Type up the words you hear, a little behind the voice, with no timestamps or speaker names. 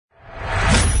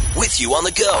with you on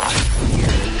the go.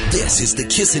 This is the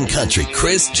Kissin' Country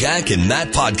Chris, Jack, and Matt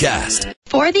podcast.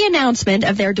 For the announcement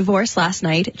of their divorce last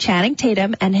night, Channing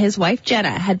Tatum and his wife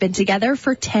Jenna had been together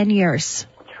for 10 years.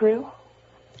 True?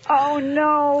 Oh,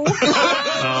 no.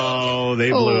 Oh,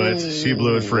 they blew it. She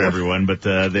blew it for everyone, but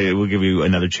they will give you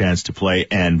another chance to play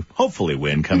and hopefully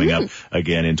win coming up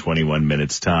again in 21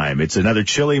 minutes' time. It's another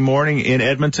chilly morning in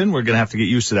Edmonton. We're going to have to get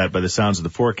used to that by the sounds of the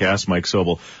forecast. Mike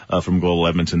Sobel from Global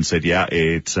Edmonton said, yeah,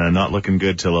 it's not looking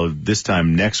good till this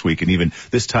time next week, and even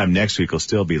this time next week will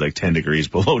still be like 10 degrees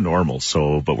below normal.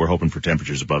 So, but we're hoping for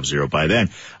temperatures above zero by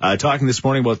then. Talking this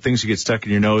morning about things you get stuck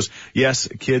in your nose. Yes,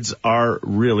 kids are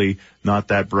really not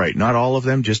that bright. Not all of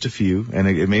them, just a few.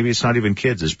 And maybe it's not even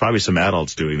kids. There's probably some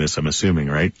adults doing this, I'm assuming,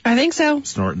 right? I think so.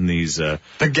 Snorting these, the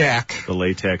gack, the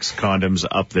latex condoms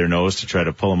up their nose to try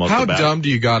to pull them out the back. How dumb do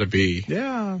you gotta be?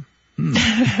 Yeah.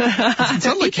 It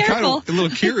sounds like you're kind of a little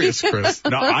curious, Chris.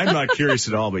 No, I'm not curious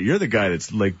at all, but you're the guy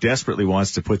that's like desperately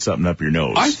wants to put something up your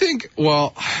nose. I think,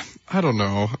 well, I don't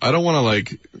know. I don't want to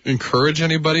like encourage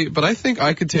anybody, but I think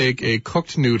I could take a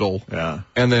cooked noodle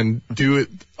and then do it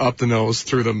up the nose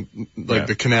through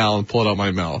the canal and pull it out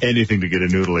my mouth. Anything to get a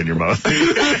noodle in your mouth.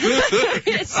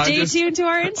 Stay tuned to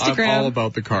our Instagram. I'm all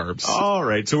about the carbs. All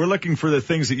right. So we're looking for the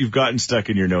things that you've gotten stuck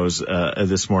in your nose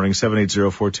this morning.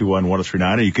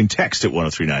 780-421-1039, or you can text at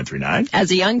 103939. As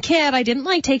a young kid, I didn't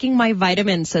like taking my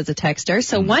vitamins, says a texter.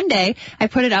 So one day I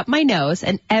put it up my nose,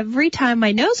 and every time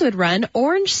my nose would run,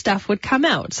 orange stuff would come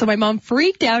out. So my mom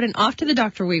freaked out, and off to the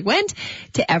doctor we went.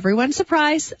 To everyone's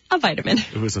surprise, a vitamin.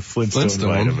 It was a Flintstone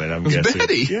vitamin, I'm guessing.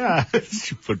 Betty. Yeah.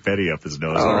 She put Betty up his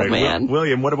nose. Oh, all right. man.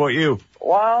 William, what about you?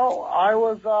 Well, I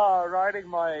was riding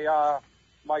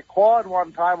my quad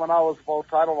one time when I was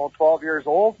about, 12 years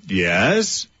old.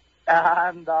 Yes.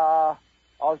 And I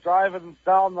was driving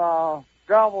down the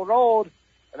gravel road,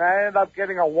 and I ended up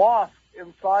getting a wasp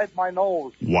inside my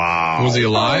nose. Wow. Was he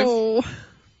alive?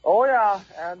 Oh, yeah,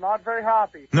 and not very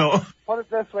happy. No. Put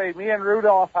it this way, me and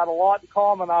Rudolph had a lot in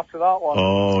common after that one.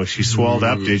 Oh, she swelled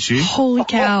up, did she? Holy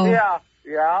cow.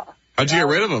 Yeah. How'd you get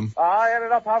rid of him? I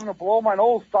ended up having to blow my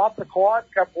nose, stop the quad,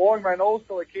 kept blowing my nose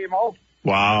till it came out.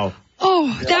 Wow.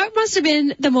 Oh, that must have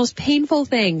been the most painful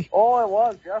thing. Oh, it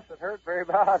was. Yes, it hurt very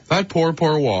bad. That poor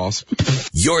wasp.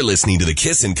 You're listening to the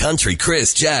Kissin' Country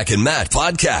Chris, Jack, and Matt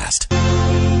podcast.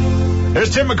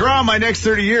 There's Tim McGraw, my next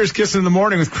 30 years, Kissing in the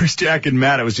Morning with Chris, Jack, and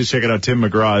Matt. I was just checking out Tim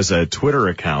McGraw's Twitter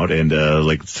account, and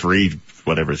three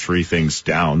things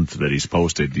down that he's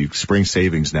posted. The spring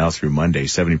savings now through Monday,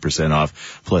 70%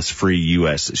 off, plus free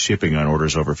U.S. shipping on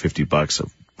orders over $50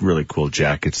 of really cool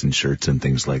jackets and shirts and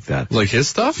things like that. Like his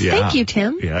stuff? Yeah. Thank you,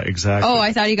 Tim. Yeah, exactly. Oh,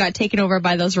 I thought you got taken over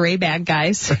by those Ray-Ban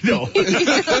guys. No. Don't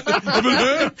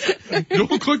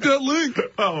click that link.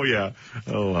 Oh, yeah.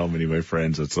 Oh, how many of my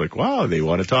friends, it's like, wow, they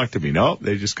want to talk to me. No,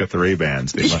 they just got the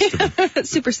Ray-Bans. They must have been.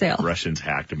 Super sale. Russians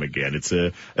hacked them again. It's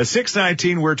a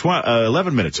 6:19. We're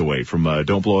 11 minutes away from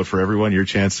Don't Blow It for Everyone, your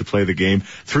chance to play the game.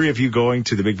 3 of you going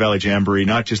to the Big Valley Jamboree,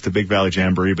 not just the Big Valley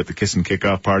Jamboree, but the Kissin'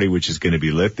 Kickoff Party, which is going to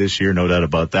be lit this year, no doubt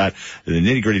about that. The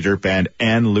Nitty Gritty Dirt Band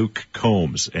and Luke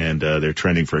Combs, and they're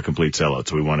trending for a complete sellout,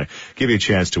 so we want to give you a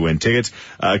chance to win tickets.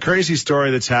 Crazy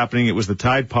story that's happening. It was the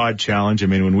Tide Pod Challenge. I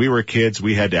mean, when we were kids,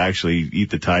 we had to actually eat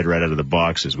the Tide right out of the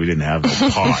boxes. We didn't have no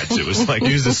pods. It was like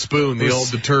use a spoon, the old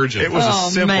detergent. It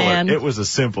was man. It was a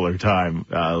simpler time.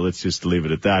 Let's just leave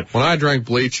it at that. When I drank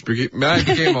bleach, I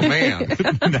became a man.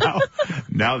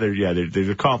 now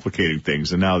they're complicating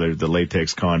things, and now they're the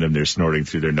latex condom. They're snorting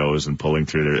through their nose and pulling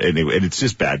through their, and it's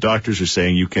just bad. Doctors are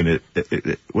saying you can,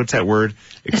 what's that word?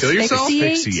 Kill yourself?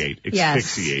 Asphyxiate. Yes.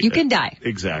 Asphyxiate. You can die.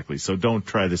 Exactly. So don't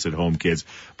try this at home, kids.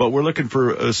 But we're looking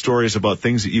for stories about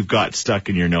things that you've got stuck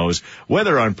in your nose,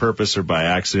 whether on purpose or by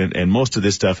accident, and most of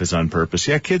this stuff is on purpose.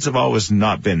 Yeah, kids have always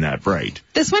not been that bright.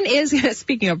 This one is,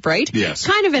 speaking of bright, yes,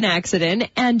 kind of an accident.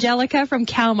 Angelica from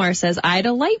Kalmar says, I had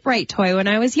a light bright toy when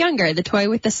I was younger, the toy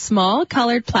with the small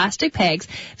colored plastic pegs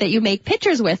that you make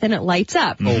pictures with and it lights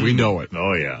up. Oh, we know it.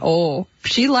 Oh, yeah. Oh,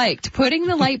 she liked putting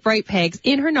the light bright pegs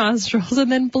in her nostrils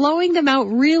and then blowing them out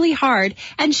really hard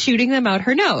and shooting them out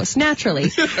her nose,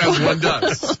 naturally. As one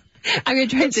does. I'm going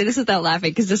to try and say this without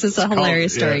laughing because this is a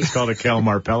hilarious story. Yeah, it's called a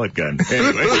Kalmar pellet gun.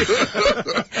 Anyway.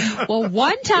 Well,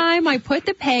 one time I put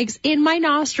the pegs in my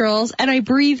nostrils and I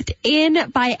breathed in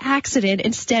by accident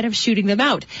instead of shooting them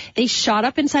out. They shot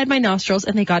up inside my nostrils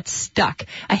and they got stuck.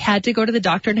 I had to go to the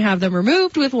doctor and have them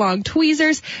removed with long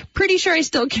tweezers. Pretty sure I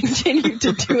still continued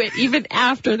to do it even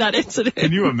after that incident.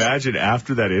 Can you imagine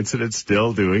after that incident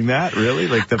still doing that? Really?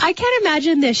 I can't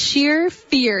imagine the sheer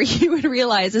fear you would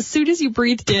realize as soon as you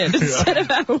breathed in instead of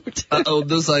out. Uh-oh,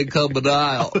 this ain't coming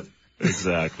out.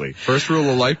 Exactly. First rule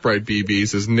of Light Bright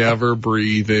BBs is never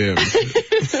breathe in.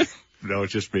 No,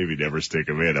 it's just maybe never stick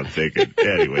them in, I'm thinking.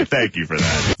 Anyway, thank you for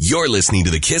that. You're listening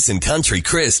to the Kissin' Country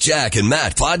Chris, Jack, and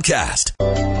Matt podcast.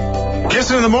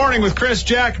 Kissin' in the Morning with Chris,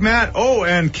 Jack, Matt,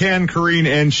 and Ken, Kareen,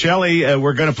 and Shelly.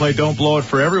 We're going to play Don't Blow It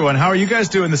for everyone. How are you guys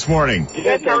doing this morning?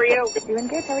 Good, how are you? Doing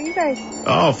good, how are you guys?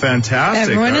 Oh, fantastic.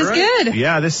 Everyone All is right. good.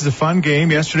 Yeah, this is a fun game.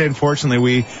 Yesterday,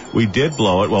 unfortunately, we did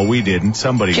blow it. Well, we didn't.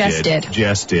 Somebody Jess did.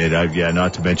 Jess did. Yeah,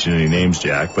 not to mention any names,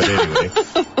 Jack. But anyway,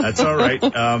 that's all right.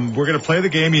 We're going to play the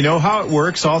game. You know how it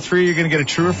works. All three, you're going to get a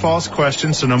true or false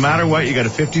question. So no matter what, you got a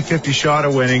 50-50 shot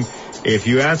of winning. If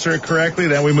you answer it correctly,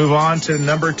 then we move on to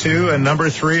number 2 and number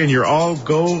 3, and you're all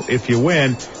go, if you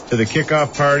win, to the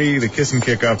kickoff party, the Kissin'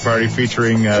 Kickoff Party,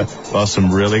 featuring,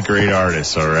 some really great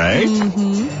artists, all right?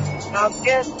 Mm-hmm. Sounds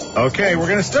good. Okay, we're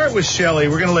going to start with Shelly.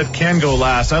 We're going to let Ken go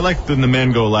last. I like when the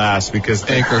men go last because...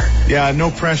 Anchor. Yeah,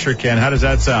 no pressure, Ken. How does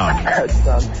that sound? That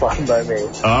sounds fun by me.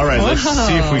 All right, let's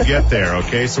see if we get there,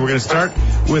 okay? So we're going to start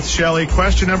with Shelly.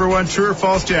 Question number 1, true or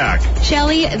false, Jack?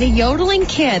 Shelly, the yodeling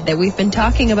kid that we've been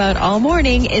talking about all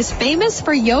morning is famous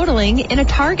for yodeling in a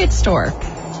Target store.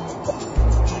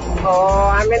 Oh,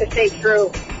 I'm going to say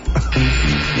true.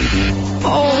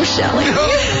 Oh, Shelly.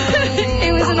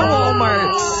 It was in a Walmart.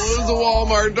 Oh, it was a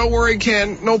Walmart. Don't worry,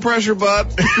 Ken. No pressure,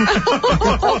 bud.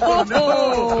 Oh,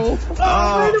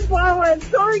 I'm going to blow it.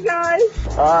 Sorry, guys.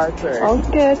 Sorry. All's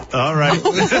good. All right.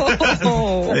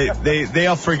 no.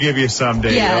 They'll forgive you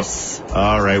someday. Yes. Though.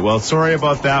 All right. Well, sorry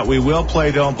about that. We will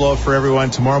play Don't Blow It for everyone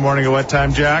tomorrow morning at what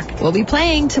time, Jack? We'll be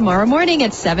playing tomorrow morning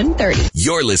at 7:30.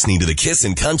 You're listening to the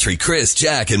Kissin' Country Chris,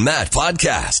 Jack, and Matt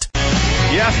podcast.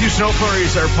 Yeah, a few snow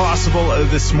flurries are possible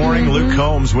this morning. Luke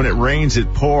Combs, when it rains,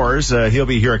 it pours. He'll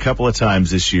be here a couple of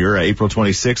times this year. April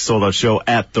 26th, sold-out show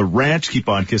at the Ranch. Keep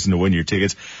on kissing to win your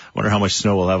tickets. Wonder how much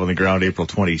snow we'll have on the ground April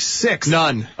 26th.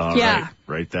 None. All right.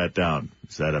 Write that down.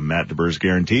 Is that a Matt DeBurse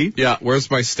guarantee? Yeah, where's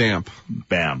my stamp?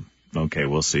 Bam. Okay,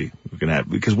 we'll see. We're gonna have,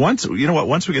 because once we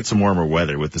get some warmer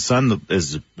weather, with the sun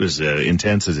as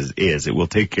intense as it is, it will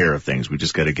take care of things. We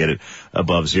just got to get it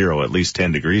above zero. At least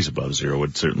 10 degrees above zero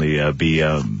would certainly be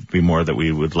more that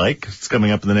we would like. It's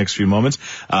coming up in the next few moments.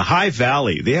 High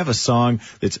Valley, they have a song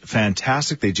that's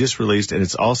fantastic. They just released, and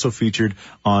it's also featured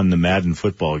on the Madden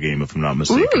football game, if I'm not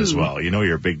mistaken, as well. You know,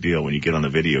 you're a big deal when you get on the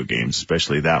video games,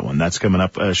 especially that one. That's coming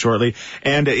up shortly.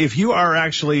 And if you are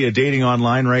actually dating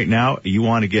online right now, you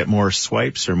want to get more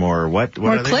swipes or more what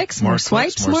more are they? clicks, more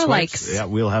swipes, more likes. Yeah,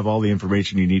 we'll have all the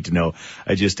information you need to know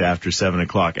just after 7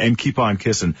 o'clock. And keep on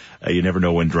kissing. You never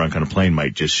know when Drunk on a Plane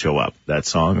might just show up. That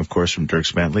song, of course, from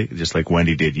Dierks Bentley, just like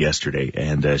Wendy did yesterday.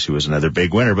 And she was another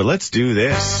big winner. But let's do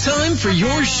this. Time for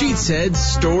your Sheets Head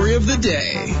story of the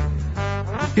day.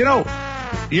 You know,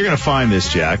 you're going to find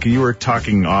this, Jack. You were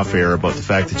talking off air about the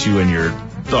fact that you and your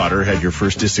daughter had your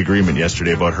first disagreement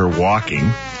yesterday about her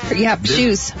walking. Yep,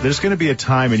 shoes. There's going to be a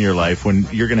time in your life when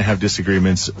you're going to have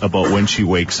disagreements about when she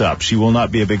wakes up. She will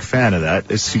not be a big fan of that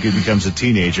as she becomes a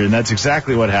teenager, and that's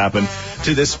exactly what happened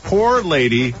to this poor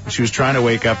lady. She was trying to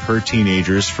wake up her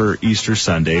teenagers for Easter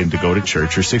Sunday and to go to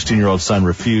church. Her 16-year-old son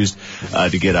refused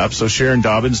to get up, so Sharon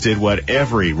Dobbins did what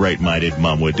every right-minded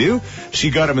mom would do.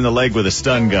 She got him in the leg with a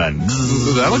stun gun.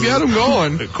 That'll get him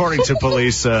going. According to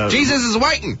police... Jesus is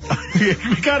waiting.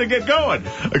 We got to get going.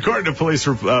 According to police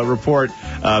report,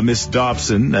 Miss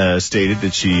Dobson stated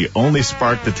that she only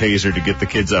sparked the taser to get the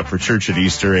kids up for church at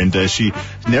Easter, and she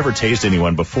never tased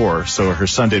anyone before, so her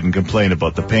son didn't complain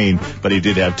about the pain, but he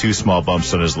did have 2 small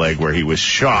bumps on his leg where he was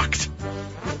shocked.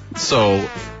 So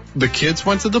the kids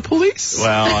went to the police?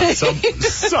 Well,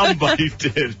 somebody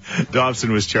did.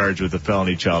 Dobson was charged with a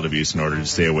felony child abuse in order to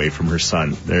stay away from her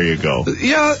son. There you go.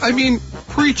 Yeah, I mean,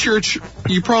 pre-church,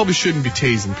 you probably shouldn't be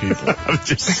tasing people. I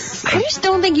just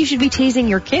don't think you should be tasing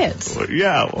your kids.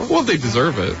 Yeah. Well, they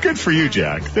deserve it. Good for you,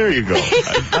 Jack. There you go.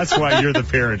 That's why you're the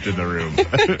parent in the room.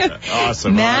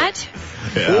 Awesome. Matt,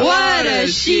 what a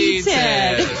Sheets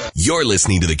Head. You're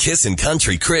listening to the Kissin'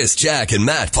 Country Chris, Jack, and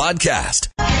Matt podcast.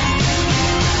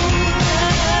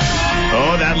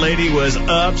 Oh, that lady was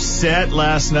upset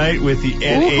last night with the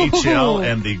NHL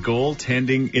and the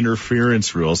goaltending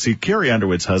interference rule. See, Carrie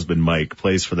Underwood's husband, Mike,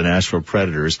 plays for the Nashville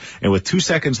Predators, and with 2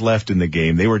 seconds left in the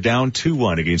game, they were down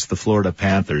 2-1 against the Florida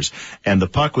Panthers, and the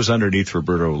puck was underneath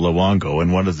Roberto Luongo,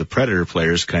 and one of the Predator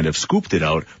players kind of scooped it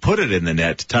out, put it in the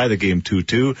net to tie the game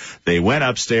 2-2. They went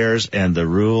upstairs, and the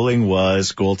ruling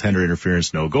was goaltender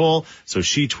interference, no goal. So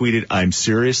she tweeted, "I'm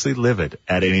seriously livid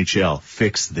at NHL.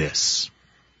 Fix this."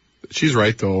 She's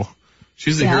right, though.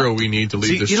 She's the hero we need to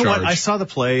lead this charge. You know what? I saw the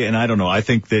play, and I don't know. I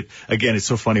think that, again, it's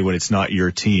so funny when it's not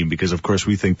your team, because, of course,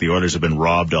 we think the Oilers have been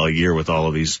robbed all year with all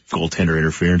of these goaltender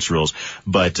interference rules.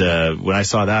 But when I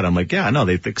saw that, I'm like, yeah, no,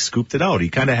 they scooped it out. He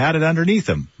kind of had it underneath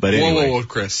him. But anyway. Whoa,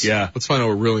 Chris. Yeah. Let's find out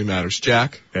what really matters.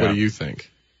 Jack, what do you think?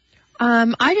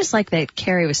 I just like that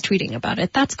Carrie was tweeting about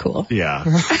it. That's cool. Yeah.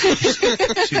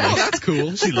 That's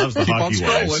cool. She loves the hockey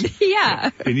wives. Yeah.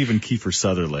 And even Kiefer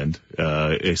Sutherland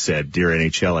said, "Dear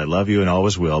NHL, I love you and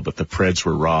always will, but the Preds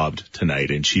were robbed tonight,"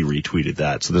 and she retweeted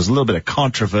that. So there's a little bit of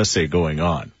controversy going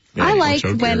on. Yeah, I like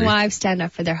when wives stand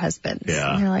up for their husbands.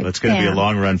 Yeah, like, that's going to be a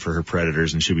long run for her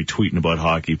Predators, and she'll be tweeting about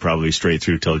hockey probably straight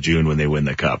through till June when they win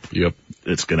the Cup. Yep.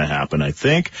 It's going to happen, I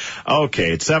think.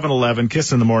 Okay, it's 7:11.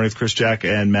 Kiss in the morning with Chris, Jack,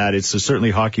 and Matt. It's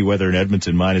certainly hockey weather in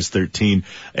Edmonton, -13.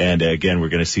 And again, we're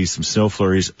going to see some snow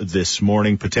flurries this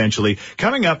morning, potentially.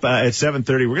 Coming up at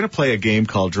 7:30, we're going to play a game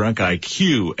called Drunk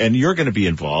IQ, and you're going to be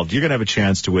involved. You're going to have a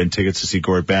chance to win tickets to see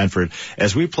Gord Banford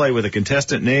as we play with a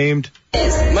contestant named...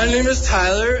 My name is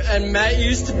Tyler, and Matt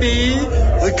used to be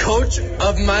the coach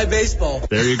of my baseball.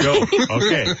 There you go.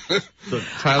 Okay. So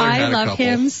Tyler I had a love couple.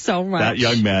 him so much. That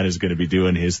young man is going to be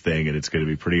doing his thing, and it's going to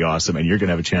be pretty awesome. And you're going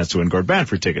to have a chance to win Gord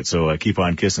Banford tickets. So keep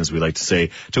on kissing, as we like to say,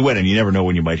 to win. And you never know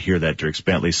when you might hear that Dierks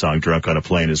Bentley song, Drunk on a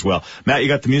Plane, as well. Matt, you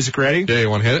got the music ready? Yeah, you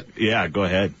want to hit it? Yeah, go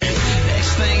ahead.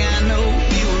 Next thing I know,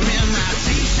 you were in my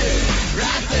t-shirt,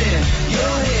 right there,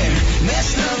 your hair,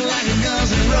 messed up like a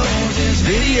Guns N' Roses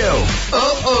video.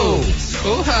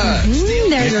 So hot.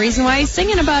 There's a reason why he's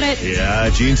singing about it. Yeah,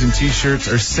 jeans and t-shirts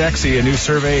are sexy. A new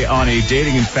survey on a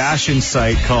dating and fashion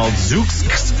site called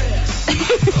Zooks.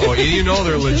 Oh, you know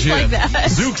they're legit. Like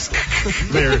that. Zooks.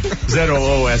 They're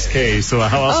Z-O-O-S-K. So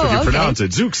how else would you pronounce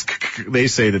it? Zooks. They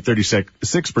say that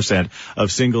 36%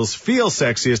 of singles feel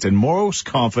sexiest and most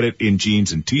confident in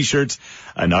jeans and t-shirts.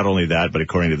 Not only that, but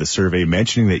according to the survey,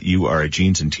 mentioning that you are a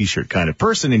jeans and t-shirt kind of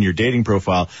person in your dating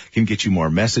profile can get you more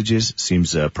messages.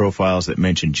 Seems profiles that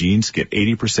mention jeans get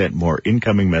 80% more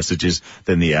incoming messages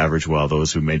than the average, while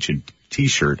those who mention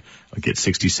t-shirt get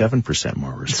 67%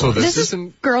 more responses. So This is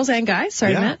girls and guys?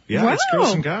 Sorry, Matt. Yeah, wow. it's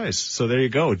girls and guys. So there you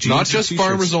go. Jeans Not just and t-shirts.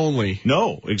 farmers only.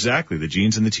 No, exactly. The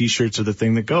jeans and the t-shirts are the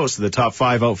thing that goes. So the top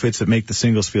 5 outfits that make the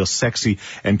singles feel sexy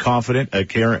and confident,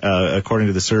 according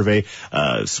to the survey,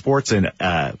 sports and,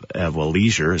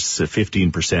 leisure is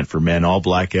 15% for men. All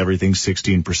black everything,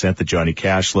 16%. The Johnny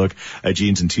Cash look,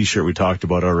 jeans and t-shirt we talked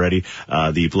about already.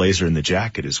 The blazer and the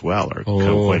jacket as well are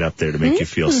quite up there to make you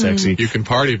feel sexy. You can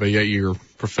party, but yet you're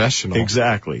professional.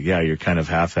 Exactly. Yeah, you're kind of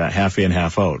half in,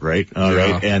 half out, right? All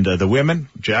right. And the women,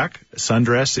 Jack,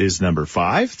 sundress is number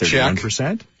 5,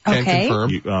 31%. Can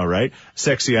confirm. All right.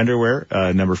 Sexy underwear,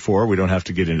 number 4. We don't have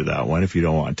to get into that one if you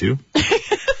don't want to.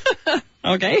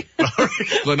 Okay.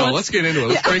 But no, let's get into it.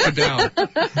 Let's break it down.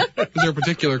 Is there a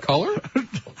particular color?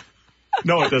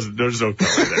 No, it doesn't. There's no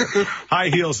color there. High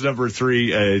heels, number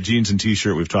 3. Jeans and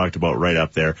t-shirt we've talked about right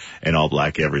up there. And all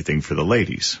black everything for the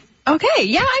ladies. Okay,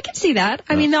 yeah, I can see that.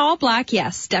 I mean, the all black,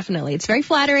 yes, definitely. It's very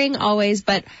flattering always,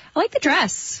 but I like the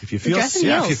dress. If you feel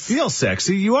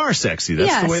sexy, you are sexy.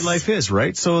 That's the way life is,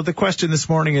 right? So the question this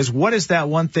morning is, what is that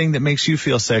one thing that makes you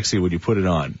feel sexy when you put it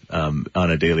on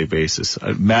a daily basis?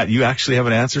 Matt, you actually have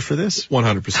an answer for this?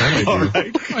 100% I do. All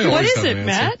right. What is it,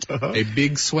 Matt? A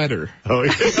big sweater. Oh,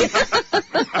 yeah.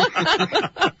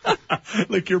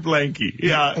 Like your blankie.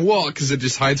 Yeah. Well, because it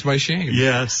just hides my shame.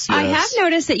 Yes. I have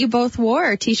noticed that you both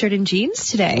wore a t-shirt and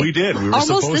jeans today. We did. We were almost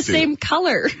supposed the same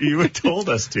color. You had told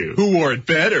us to. Who wore it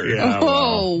better? Yeah,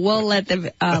 we'll let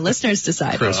the listeners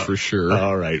decide. Chris, for sure.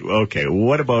 All right. Okay.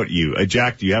 What about you?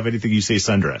 Jack, do you have anything? You say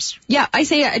sundress. Yeah, I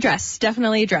say a dress.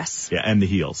 Definitely a dress. Yeah, and the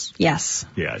heels. Yes.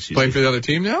 Yeah. She's playing for the other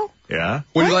team now? Yeah.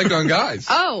 What do you like on guys?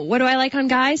 Oh, what do I like on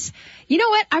guys? You know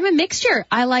what? I'm a mixture.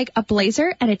 I like a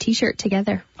blazer and a t-shirt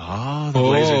together. Oh, the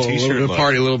blazer t-shirt. A little bit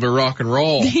party, a little bit rock and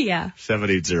roll. Yeah.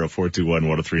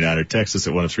 780-421-1039 or text us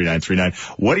at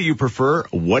 103939. What do you prefer?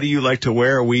 What do you like to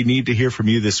wear? We need to hear from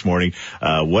you this morning.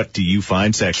 What do you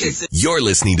find sexy? You're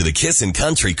listening to the Kissin'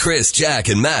 Country Chris, Jack,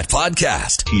 and Matt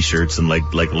podcast. T-shirts and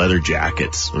like leather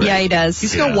jackets. Right? Yeah, he does.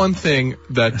 He's got one thing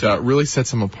that really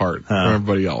sets him apart from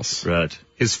everybody else. Right.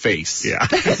 His face. Yeah. I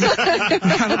don't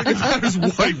think it matters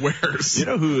what he wears. You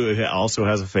know who also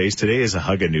has a face? Today is a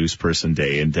Hug a News Person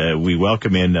Day, and we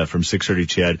welcome in from 630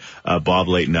 Chad, Bob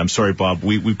Layton. I'm sorry, Bob,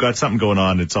 we've got something going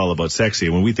on. It's all about sexy.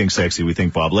 When we think sexy, we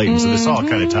think Bob Layton. So this all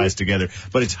kind of ties together.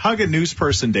 But it's Hug a News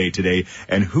Person Day today,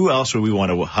 and who else would we want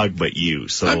to hug but you?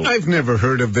 So I've never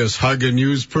heard of this Hug a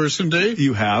News Person Day.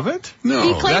 You haven't?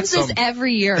 No. He claims this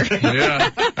every year.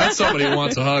 Yeah, that's somebody who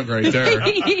wants a hug right there.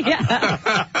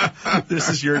 Yeah. This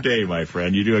is your day, my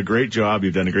friend. You do a great job.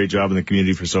 You've done a great job in the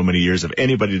community for so many years. If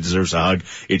anybody deserves a hug,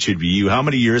 it should be you. How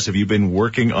many years have you been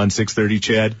working on 630,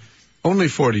 Chad? Only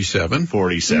 47.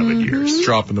 47 years.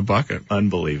 Drop in the bucket.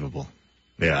 Unbelievable.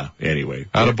 Yeah, anyway.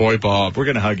 Attaboy, Bob. We're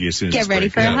going to hug you as soon as Get this ready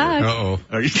break. for a hug.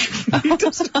 Uh-oh.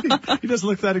 He doesn't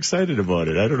look that excited about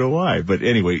it. I don't know why. But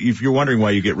anyway, if you're wondering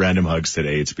why you get random hugs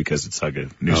today, it's because it's Hug a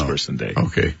News Person Day.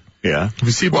 Okay. Yeah. We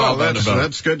see Well, Bob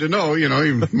that's good to know. You know,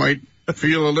 you might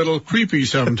feel a little creepy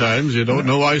sometimes. You don't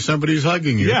know why somebody's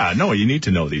hugging you. Yeah, no, you need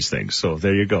to know these things. So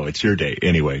there you go. It's your day.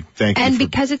 Anyway, thank you. And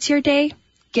because it's your day,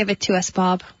 give it to us,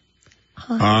 Bob.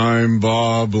 I'm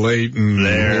Bob Layton.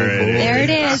 There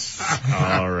it is.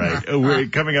 All right. We're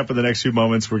coming up in the next few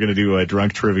moments. We're going to do a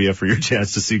drunk trivia for your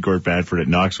chance to see Gort Banford at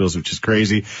Knoxville's, which is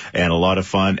crazy and a lot of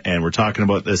fun. And we're talking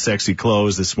about the sexy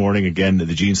clothes this morning. Again, the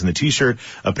jeans and the T-shirt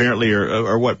apparently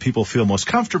are what people feel most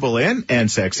comfortable in and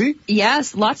sexy.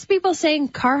 Yes, lots of people saying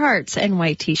Carhartts and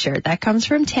white T-shirt. That comes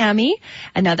from Tammy.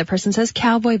 Another person says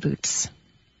cowboy boots.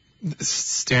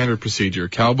 Standard procedure.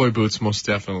 Cowboy boots most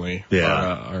definitely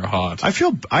are hot. I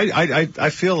feel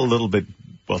a little bit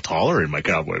taller in my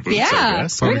cowboy boots. Yeah, I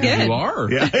guess. we're good. You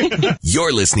are. Yeah.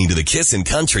 You're listening to the Kissin'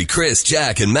 Country Chris,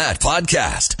 Jack, and Matt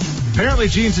podcast. Apparently,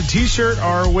 jeans and T-shirt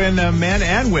are when men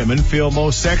and women feel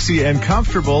most sexy and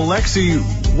comfortable. Lexi,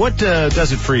 what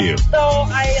does it for you? So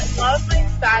I love my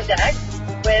spandex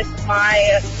with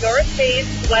my North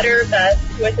Face sweater vest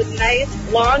with a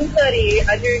nice long hoodie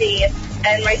underneath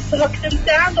and my socks and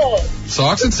sandals.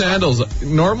 Socks and sandals.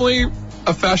 Normally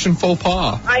a fashion faux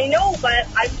pas. I know, but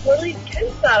I'm totally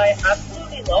against that. I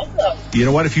absolutely love them. You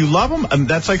know what? If you love them,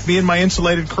 that's like me and my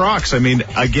insulated Crocs. I mean,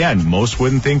 again, most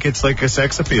wouldn't think it's like a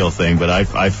sex appeal thing, but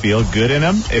I feel good in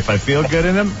them. If I feel good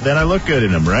in them, then I look good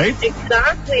in them, right?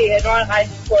 Exactly. And I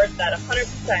support that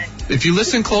 100%. If you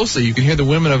listen closely, you can hear the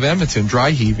women of Edmonton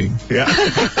dry heaving. Yeah.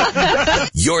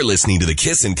 You're listening to the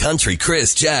Kissin' Country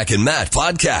Chris, Jack, and Matt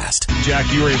podcast.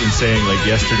 Jack, you were even saying like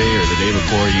yesterday or the day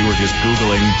before you were just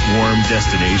Googling warm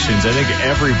destinations. I think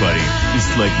everybody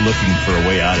is like looking for a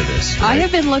way out of this. Right? I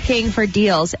have been looking for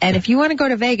deals, and if you want to go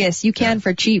to Vegas, you can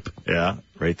for cheap. Yeah.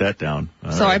 Write that down.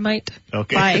 All so right. I might.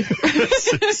 Okay. Bye.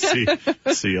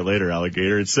 see you later,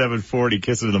 alligator. It's 7:40,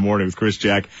 Kissin' in the Morning with Chris,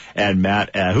 Jack, and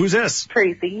Matt. Who's this?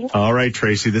 Tracy. All right,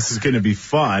 Tracy, this is going to be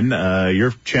fun.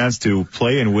 Your chance to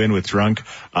play and win with Drunk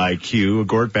IQ.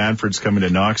 Gort Banford's coming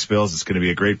to Knoxville's. It's going to be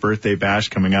a great birthday bash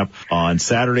coming up on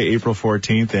Saturday, April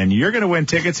 14th, and you're going to win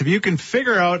tickets if you can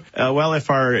figure out, if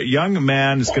our young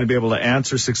man is going to be able to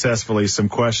answer successfully some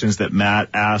questions that Matt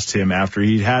asked him after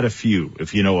he'd had a few,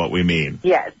 if you know what we mean.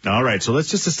 Yes. All right, so let's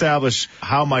just establish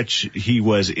how much he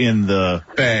was in the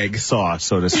bag sauce,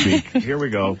 so to speak. Here we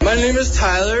go. My name is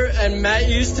Tyler, and Matt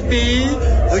used to be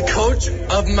the coach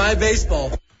of my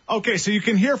baseball. Okay, so you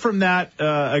can hear from that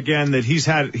again that he's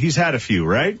had a few,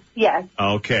 right? Yes.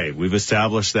 Okay, we've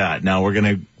established that. Now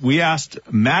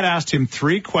Matt asked him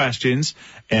 3 questions,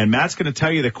 and Matt's going to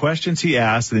tell you the questions he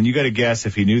asked, and then you got to guess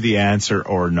if he knew the answer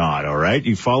or not. All right,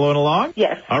 you following along?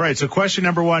 Yes. All right. So question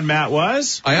number 1, Matt,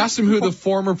 was? I asked him who the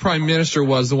former prime minister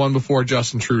was, the one before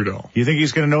Justin Trudeau. You think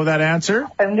he's going to know that answer?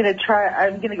 I'm going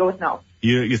to go with no.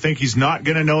 You think he's not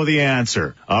going to know the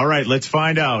answer? All right, let's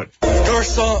find out.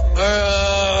 Garcon,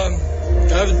 I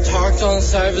have talked on the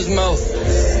side of his mouth.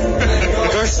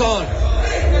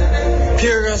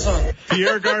 Pierre Garcon.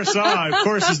 Pierre Garcon, of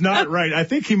course, is not right. I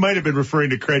think he might have been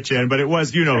referring to Chrétien, but it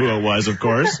was, you know who it was, of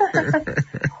course.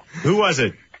 Who was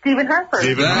it? Stephen Harper.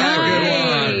 Stephen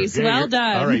Harper. Nice. Well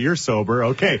done. All right, you're sober.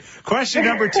 Okay. Question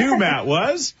number 2, Matt,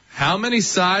 was? How many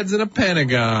sides in a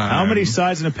pentagon? How many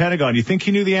sides in a pentagon? You think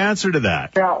he knew the answer to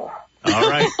that? No. All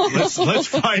right, let's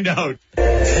find out.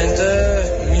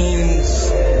 Penta means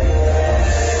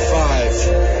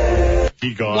 5.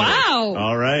 He got it. Wow.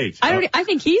 All right. I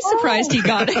think he's surprised he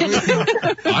got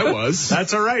it. I was.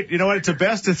 That's all right. You know what? It's a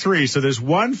best of 3, so there's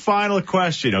one final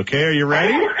question, okay? Are you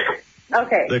ready?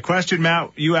 Okay. The question,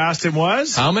 Matt, you asked him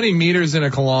was? How many meters in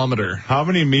a kilometer? How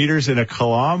many meters in a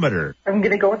kilometer? I'm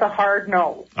going to go with a hard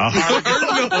no. A hard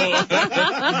no.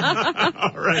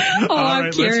 All right. Oh, All I'm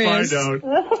right, curious. let's find out.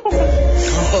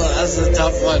 Oh, that's a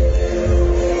tough one.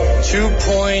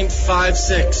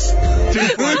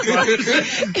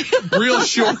 2.56. Real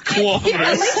short kilometers.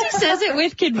 At least he says it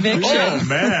with conviction. Oh,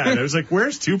 man. I was like,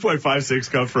 where's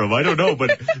 2.56 come from? I don't know,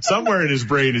 but somewhere in his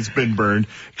brain it's been burned.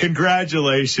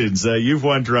 Congratulations. You've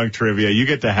won Drunk Trivia. You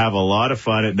get to have a lot of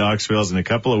fun at Knoxville's in a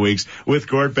couple of weeks with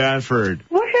Gort Banford.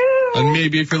 Woohoo! And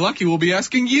maybe if you're lucky, we'll be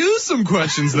asking you some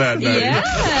questions that night.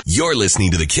 Yeah. You're listening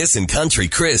to the Kissin' Country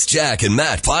Chris, Jack, and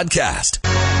Matt podcast.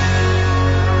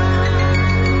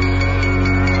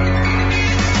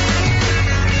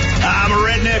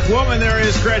 Woman, there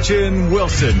is Gretchen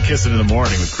Wilson, Kissing in the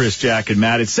Morning with Chris, Jack, and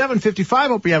Matt. It's 7:55.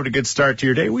 Hope you're having a good start to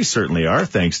your day. We certainly are,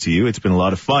 thanks to you. It's been a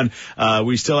lot of fun.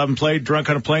 We still haven't played Drunk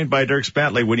on a Plane by Dierks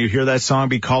Bentley. When you hear that song,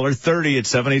 be caller 30 at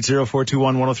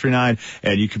 780-421-1039,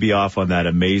 and you could be off on that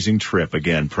amazing trip.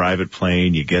 Again, private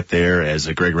plane. You get there, as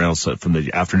Greg Reynolds from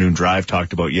the Afternoon Drive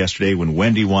talked about yesterday when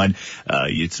Wendy won.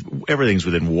 Everything's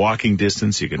within walking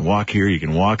distance. You can walk here, you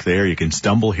can walk there, you can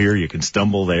stumble here, you can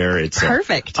stumble there. It's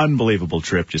perfect. Unbelievable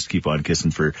trip. Just keep on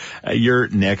kissing for your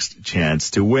next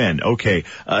chance to win. Okay,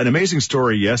 an amazing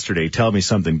story yesterday. Tell me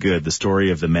something good. The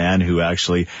story of the man who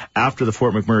actually, after the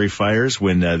Fort McMurray fires,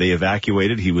 when they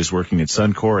evacuated, he was working at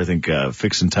Suncor, I think,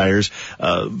 fixing tires.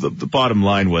 The bottom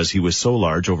line was he was so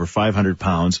large, over 500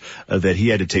 pounds, that he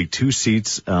had to take 2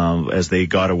 seats as they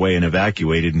got away and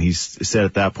evacuated. And he said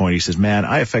at that point, he says, man,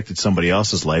 I affected somebody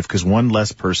else's life because one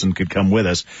less person could come with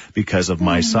us because of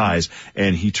my size.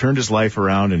 And he turned his life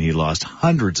around and he lost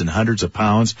hundreds and hundreds of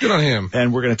pounds. Good on him.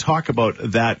 And we're going to talk about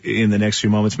that in the next few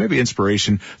moments. Maybe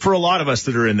inspiration for a lot of us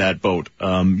that are in that boat.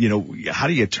 How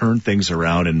do you turn things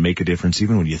around and make a difference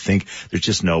even when you think there's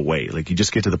just no way? Like, you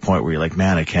just get to the point where you're like,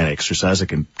 man, I can't exercise. I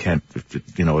can't,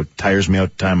 it tires me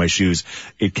out to tie my shoes.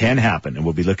 It can happen. And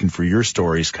we'll be looking for your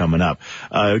stories coming up.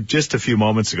 Just a few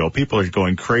moments ago, people are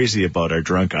going crazy about our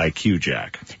drunk IQ,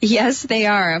 Jack. Yes, they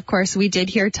are. Of course, we did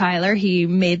hear Tyler. He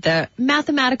made the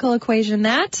mathematical equation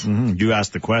that. Mm-hmm. You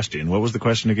asked the question. What was the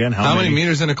question again? How many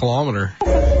meters in a kilometer?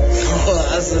 Oh,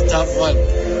 that's a tough one.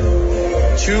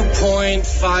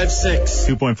 2.56.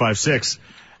 2.56.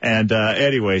 And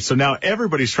anyway, so now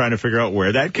everybody's trying to figure out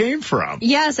where that came from.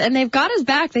 Yes, and they've got us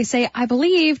back. They say, I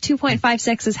believe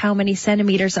 2.56 is how many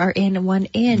centimeters are in 1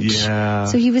 inch. Yeah.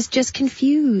 So he was just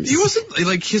confused. He wasn't,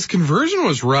 like, his conversion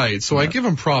was right, so I give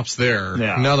him props there.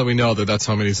 Yeah. Now that we know that that's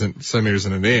how many centimeters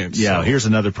in an inch. Yeah, so. Here's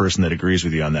another person that agrees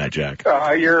with you on that, Jack.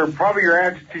 Your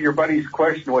answer to your buddy's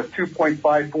question was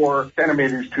 2.54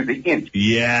 centimeters to the inch.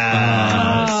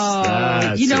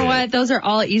 Yeah. You know what? Those are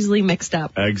all easily mixed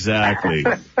up. Exactly.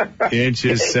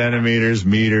 Inches, centimeters,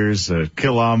 meters,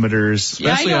 kilometers.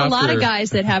 Yeah, I know a lot of guys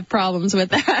that have problems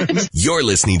with that. You're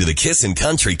listening to the Kissin'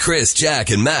 Country Chris, Jack,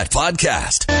 and Matt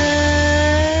podcast.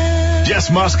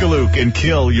 Jess Muskaluk and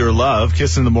Kill Your Love.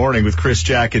 Kiss in the Morning with Chris,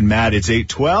 Jack, and Matt. It's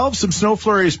 8:12. Some snow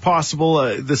flurries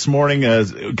possible this morning.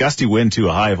 Gusty wind to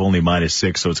a high of only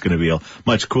 -6, so it's going to be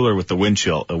much cooler with the wind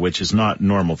chill, which is not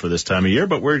normal for this time of year,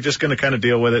 but we're just going to kind of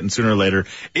deal with it, and sooner or later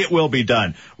it will be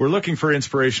done. We're looking for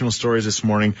inspirational stories this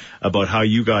morning about how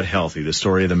you got healthy. The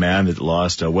story of the man that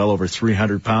lost well over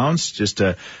 300 pounds, just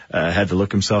had to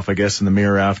look himself, I guess, in the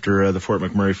mirror after the Fort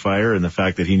McMurray fire, and the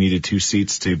fact that he needed 2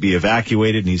 seats to be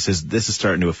evacuated, and he says, this is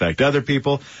starting to affect other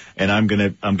people, and I'm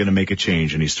gonna make a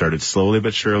change. And he started slowly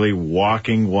but surely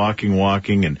walking,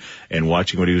 and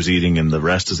watching what he was eating, and the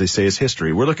rest, as they say, is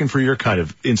history. We're looking for your kind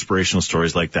of inspirational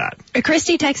stories like that.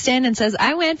 Christy texts in and says,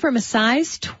 I went from a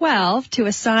size 12 to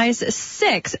a size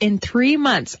 6 in 3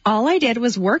 months. All I did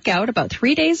was work out about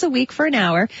 3 days a week for an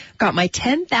hour, got my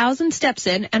 10,000 steps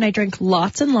in, and I drank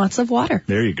lots and lots of water.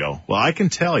 There you go. Well, I can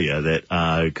tell you that,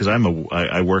 cause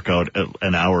I work out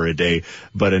an hour a day,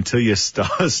 but until you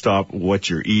stop what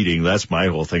you're eating, that's my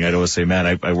whole thing. I'd always say,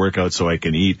 man, I work out so I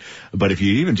can eat. But if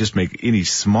you even just make any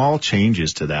small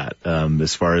changes to that,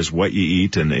 as far as what you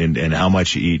eat and how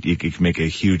much you eat, you can make a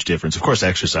huge difference. Of course,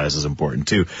 exercise is important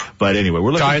too. But anyway,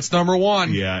 we're looking. Diet's number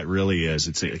one. Yeah, it really is.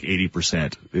 It's like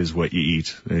 80% is what you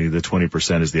eat. The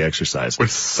 20% is the exercise. Which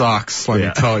sucks, let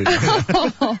me tell you.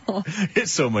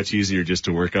 It's so much easier just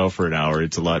to work out for an hour.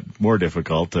 It's a lot more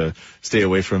difficult to stay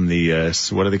away from the,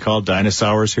 what are they called?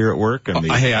 Dinosaurs here at work. And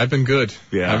hey, I've been good.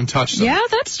 Yeah. I haven't touched them. Yeah,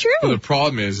 that's true. But the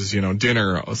problem is,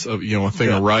 dinner, a thing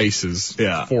of rice is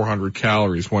 400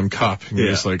 calories, 1 cup. And you're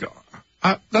just like,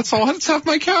 that's half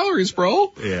my calories,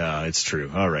 bro. Yeah, it's true.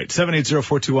 All right.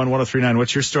 780-421-1039.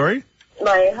 What's your story?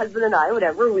 My husband and I,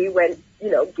 we went,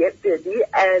 get busy,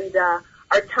 and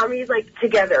our tummies,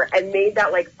 together, and made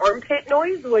that, armpit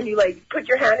noise when you, put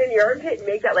your hand in your armpit and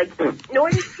make that,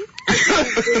 noise.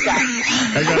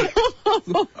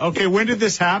 Okay, when did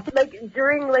this happen?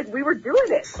 During, we were doing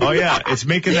it. Oh, yeah, it's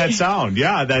making that sound.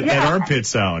 Yeah, that armpit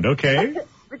sound. Okay.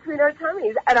 Between our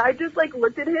tummies. And I just,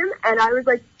 looked at him, and I was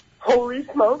like, holy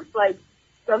smokes,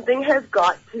 something has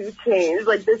got to change.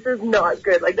 This is not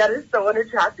good. That is so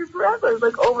unattractive for us. I was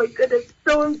like, oh my goodness,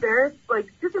 so embarrassed.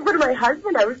 Just in front of my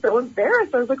husband, I was so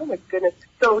embarrassed. I was like, oh my goodness.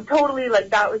 So totally,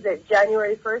 that was it.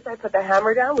 January 1st, I put the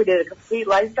hammer down. We did a complete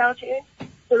lifestyle change.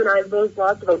 So then I've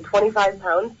lost about 25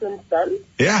 pounds since then.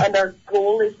 Yeah. And our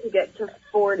goal is to get to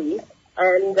 40.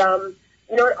 And,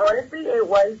 honestly, it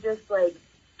was just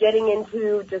getting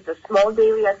into just a small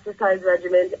daily exercise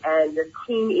regimen and just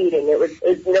clean eating.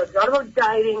 It's not about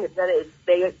dieting. They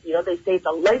say it's a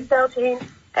lifestyle change,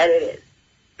 and it is.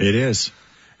 It is.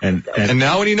 And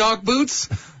now when you knock boots,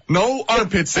 no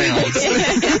armpit sounds.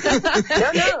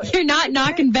 No. You're not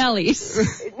knocking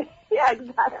bellies. Yeah,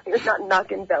 exactly. You're not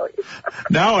knocking bellies.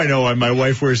 Now I know why my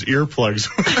wife wears earplugs.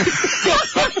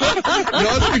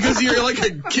 No, it's because you're like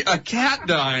a cat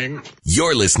dying.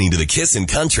 You're listening to the Kissin'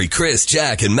 Country Chris,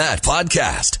 Jack, and Matt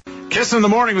podcast. Kissin' in the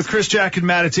Morning with Chris, Jack, and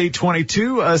Matt. It's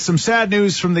 8:22. Some sad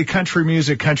news from the country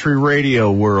music, country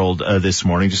radio world this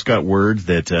morning. Just got word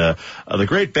that the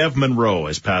great Bev Monroe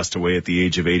has passed away at the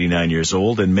age of 89 years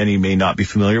old, and many may not be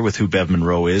familiar with who Bev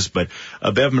Monroe is, but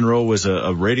Bev Monroe was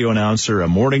a radio announcer, a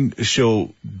morning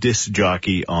show disc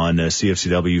jockey on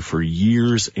CFCW for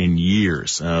years and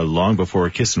years, long before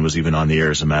Kissin' was even on the air,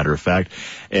 as a matter of fact.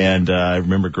 And I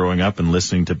remember growing up and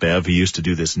listening to Bev. He used to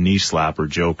do this knee slapper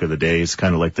joke of the day. It's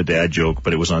kind of like the dad joke,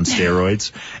 but it was on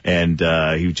steroids. And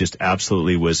he just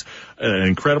absolutely was an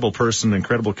incredible person,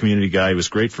 incredible community guy. He was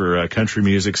great for country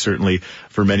music, certainly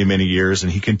for many, many years.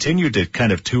 And he continued to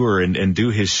kind of tour and do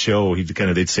his show.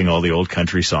 They'd sing all the old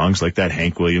country songs, like that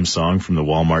Hank Williams song from the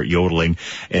Walmart yodeling.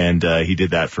 And he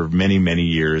did that for many, many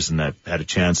years. And I had a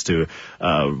chance to,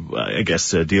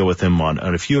 deal with him on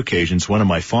a few occasions. One of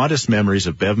my fondest memories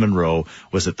of Bev Monroe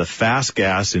was at the Fast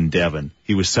Gas in Devon.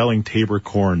 He was selling Tabor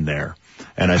corn there.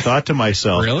 And I thought to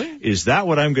myself, really? Is that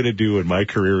what I'm going to do when my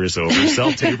career is over?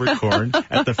 Sell Tabor corn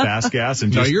at the Fast Gas?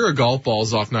 And no, you're a golf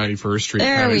balls off 91st Street.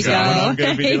 There we go. I'm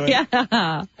going to be doing?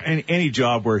 Yeah. Any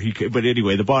job where he could. But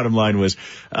anyway, the bottom line was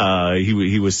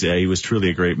he was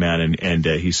truly a great man, and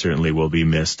he certainly will be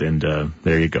missed. And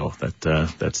there you go.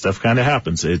 That stuff kind of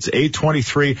happens. It's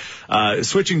 8:23.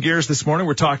 Switching gears this morning,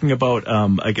 we're talking about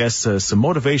some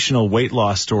motivational weight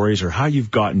loss stories, or how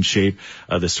you've got in shape.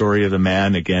 The story of the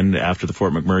man, again, after the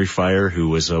Fort McMurray fire, who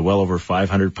was well over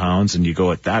 500 pounds, and you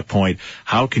go at that point,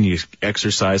 how can you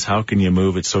exercise? How can you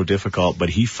move? It's so difficult, but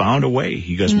he found a way.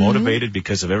 He got motivated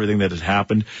because of everything that had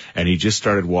happened, and he just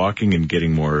started walking and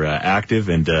getting more active,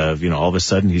 and all of a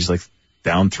sudden he's like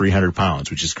down 300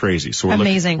 pounds, which is crazy. So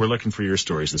we're looking for your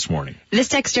stories this morning. This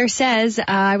texter says,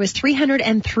 I was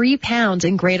 303 pounds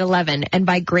in grade 11, and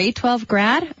by grade 12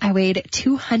 grad, I weighed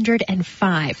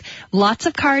 205. Lots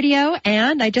of cardio,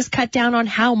 and I just cut down on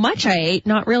how much I ate,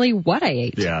 not really what I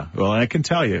ate. Yeah, well, I can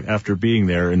tell you, after being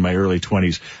there in my early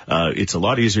 20s, it's a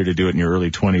lot easier to do it in your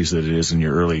early 20s than it is in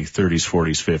your early 30s,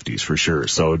 40s, 50s, for sure.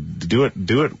 So do it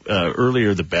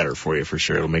earlier the better for you, for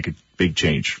sure. It'll make a big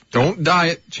change. Don't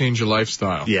diet, change your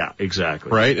lifestyle. Yeah,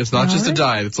 exactly. Right? It's not just a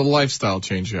diet, it's a lifestyle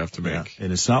change you have to make. Yeah.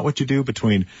 And it's not what you do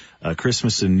between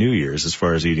Christmas and New Year's as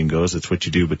far as eating goes. It's what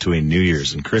you do between New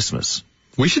Year's and Christmas.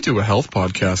 We should do a health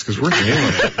podcast because we're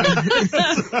nailing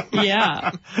it.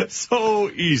 Yeah. So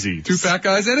easy. Two fat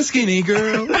guys and a skinny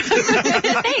girl.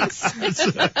 Thanks.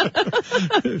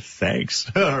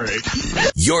 Thanks. All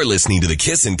right. You're listening to the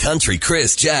Kissin' Country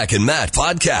Chris, Jack, and Matt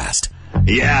podcast.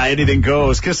 Yeah, anything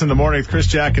goes. Kiss in the Morning with Chris,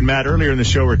 Jack, and Matt. Earlier in the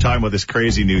show, we were talking about this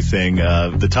crazy new thing,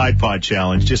 the Tide Pod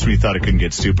Challenge, just when you thought it couldn't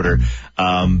get stupider.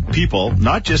 People,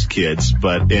 not just kids,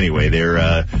 but anyway,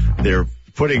 they're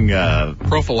putting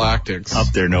prophylactics up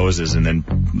their noses and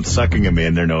then sucking them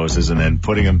in their noses and then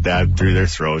putting them down through their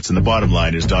throats. And the bottom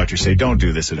line is doctors say don't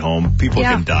do this at home. People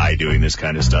can die doing this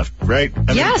kind of stuff, right?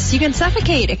 Yes, you can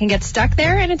suffocate. It can get stuck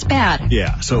there and it's bad.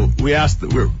 Yeah, so we asked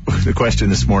the question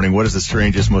this morning, what is the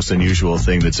strangest, most unusual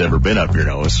thing that's ever been up your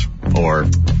nose or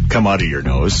come out of your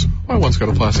nose? Well, one's got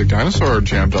a plastic dinosaur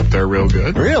jammed up there real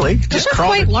good. Really? Just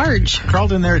quite large.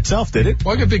 Crawled in there itself, did it?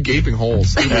 Well, I got big gaping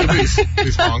holes. these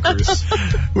honkers.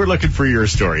 We're looking for your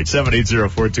story.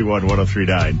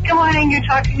 780-421-1039. Good morning. You're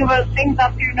talking about things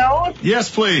up your nose? Yes,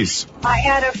 please. I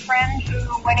had a friend who,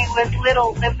 when he was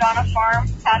little, lived on a farm,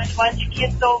 had a bunch of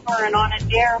kids over, and on a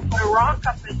dare put a rock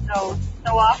up his nose.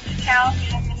 So off to town,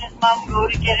 him and his mom go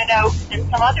to get it out, and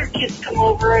some other kids come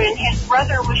over, and his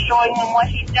brother was showing him what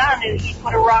he'd done, and he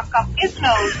put a rock up his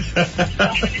nose. So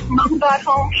when his mom got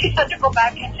home, she had to go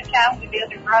back into town with the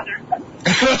other brother.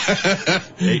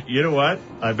 Hey, you know what?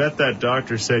 I bet that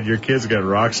doctor said your kids got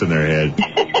rocks in their head.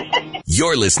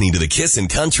 You're listening to the Kissin'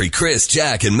 Country Chris,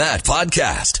 Jack, and Matt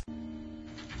podcast.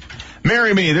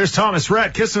 Marry me. There's Thomas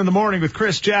Rhett, Kissin' in the Morning with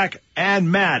Chris, Jack,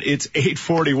 and Matt. It's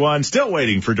 8:41. Still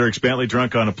waiting for Dierks Bentley,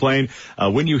 Drunk on a Plane.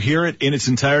 When you hear it in its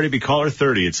entirety, be caller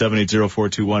 30 at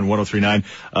 780-421-1039.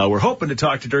 We're hoping to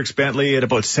talk to Dierks Bentley at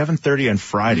about 7:30 on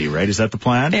Friday, right? Is that the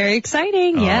plan? Very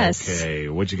exciting, yes. Okay.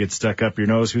 What'd you get stuck up your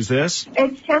nose? Who's this?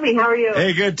 It's Tammy. How are you?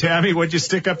 Hey, good, Tammy. What'd you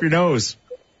stick up your nose?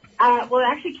 Well, it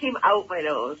actually came out my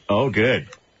nose. Oh, good.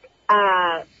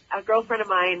 a girlfriend of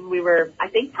mine, we were, I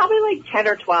think, probably like 10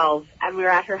 or 12, and we were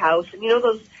at her house. And you know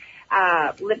those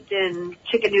Lipton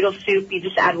chicken noodle soup, you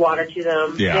just add water to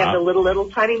them. Yeah. They have the little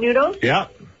tiny noodles. Yeah.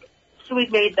 So we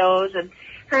made those, and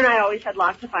her and I always had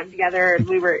lots of fun together, and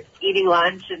we were eating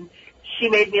lunch, and she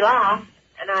made me laugh,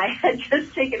 and I had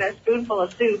just taken a spoonful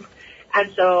of soup. And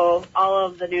so all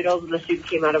of the noodles and the soup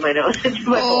came out of my nose into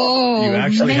my bowl. You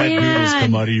actually had noodles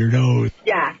come out of your nose.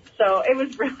 Yeah, so it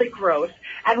was really gross.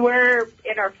 And we're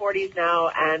in our 40s now,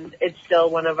 and it's still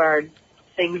one of our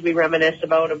things we reminisce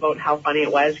about how funny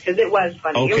it was, because it was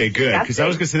funny. Okay, good. Because I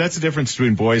was going to say that's the difference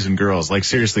between boys and girls. Like,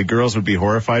 seriously, girls would be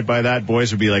horrified by that.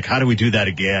 Boys would be like, how do we do that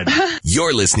again?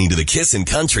 You're listening to the Kissin'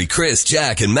 Country Chris,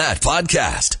 Jack, and Matt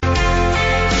podcast.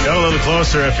 Go a little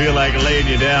closer. I feel like laying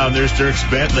you down. There's Dierks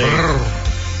Bentley.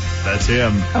 That's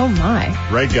him. Oh, my.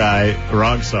 Right guy,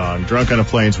 wrong song. Drunk on a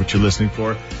Plane's what you're listening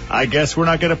for. I guess we're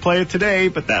not going to play it today,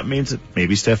 but that means that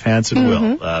maybe Steph Hansen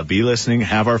will. Be listening.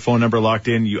 Have our phone number locked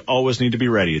in. You always need to be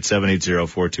ready at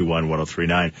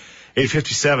 780-421-1039.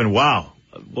 8:57. Wow.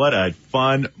 What a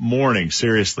fun morning.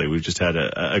 Seriously, we've just had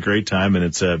a great time, and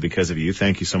it's because of you.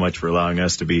 Thank you so much for allowing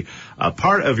us to be a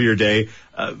part of your day.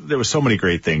 There were so many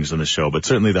great things on the show, but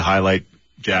certainly the highlight,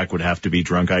 Jack, would have to be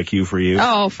Drunk IQ for you.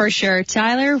 Oh, for sure.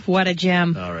 Tyler, what a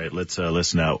gem. All right, let's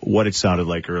listen out what it sounded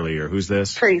like earlier. Who's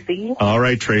this? Tracy. All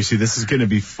right, Tracy, this is going to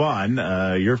be fun.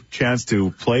 Your chance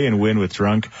to play and win with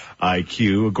Drunk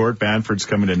IQ. Gort Banford's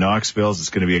coming to Knoxville. It's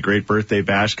going to be a great birthday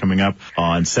bash coming up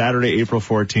on Saturday, April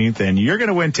 14th, and you're going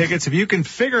to win tickets if you can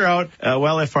figure out,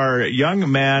 if our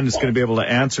young man is going to be able to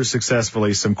answer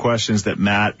successfully some questions that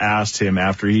Matt asked him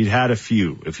after he'd had a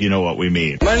few, if you know what we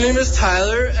mean. My name is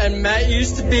Tyler, and Matt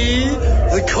used to be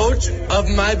the coach of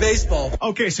my baseball.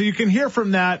 Okay, so you can hear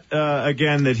from that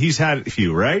again that he's had a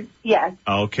few, right? Yes.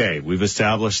 Okay, we've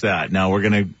established that. Now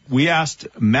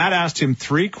Matt asked him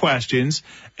 3 questions,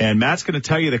 and Matt's going to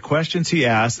tell you the questions he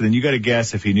asked, and then you got to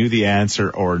guess if he knew the answer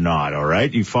or not, all right?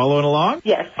 You following along?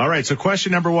 Yes. All right, so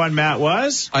question number 1, Matt,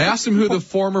 was? I asked him who the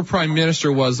former prime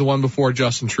minister was, the one before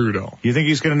Justin Trudeau. You think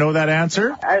he's going to know that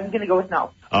answer? I'm going to go with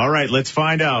no. All right, let's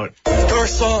find out.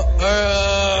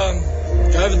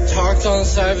 I have a target on the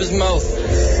side of his mouth.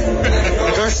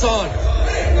 Garcon.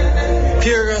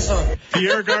 Pierre Garcon.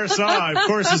 Pierre Garcon, of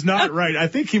course, is not right. I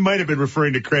think he might have been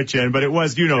referring to Chrétien, but it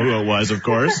was, you know who it was, of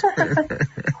course.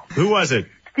 Who was it?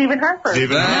 Stephen Harper.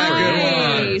 Stephen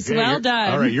Harper. Nice. Well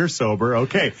done. All right, you're sober.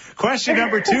 Okay. Question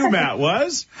number 2, Matt,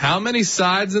 was? How many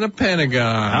sides in a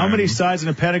pentagon? How many sides in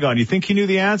a pentagon? You think he knew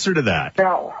the answer to that?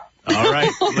 No. All right,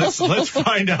 let's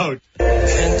find out.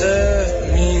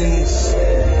 Penta means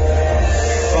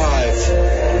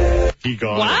 5. He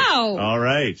got it. Wow. All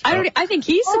right. I think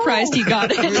he's surprised he got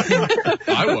it.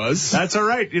 I was. That's all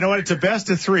right. You know what? It's a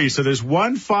best of 3, so there's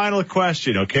one final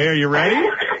question, okay? Are you ready?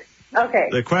 Okay.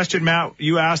 The question, Matt,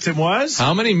 you asked him was?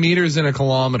 How many meters in a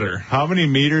kilometer? How many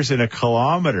meters in a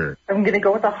kilometer? I'm going to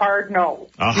go with a hard no.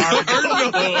 A hard no.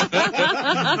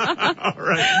 All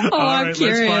right. Oh, All I'm right,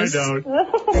 curious. let's find out.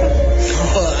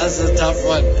 Oh, that's a tough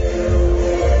one.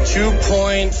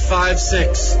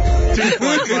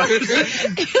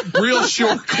 2.56. Real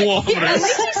short kilometers. At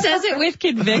least he says it with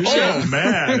conviction. Oh,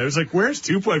 man. I was like, where's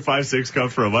 2.56 come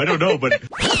from? I don't know, but...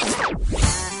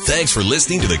 Thanks for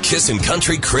listening to the Kissin'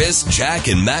 Country Chris, Jack,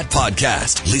 and Matt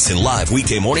podcast. Listen live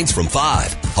weekday mornings from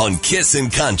 5 on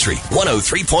Kissin' Country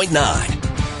 103.9.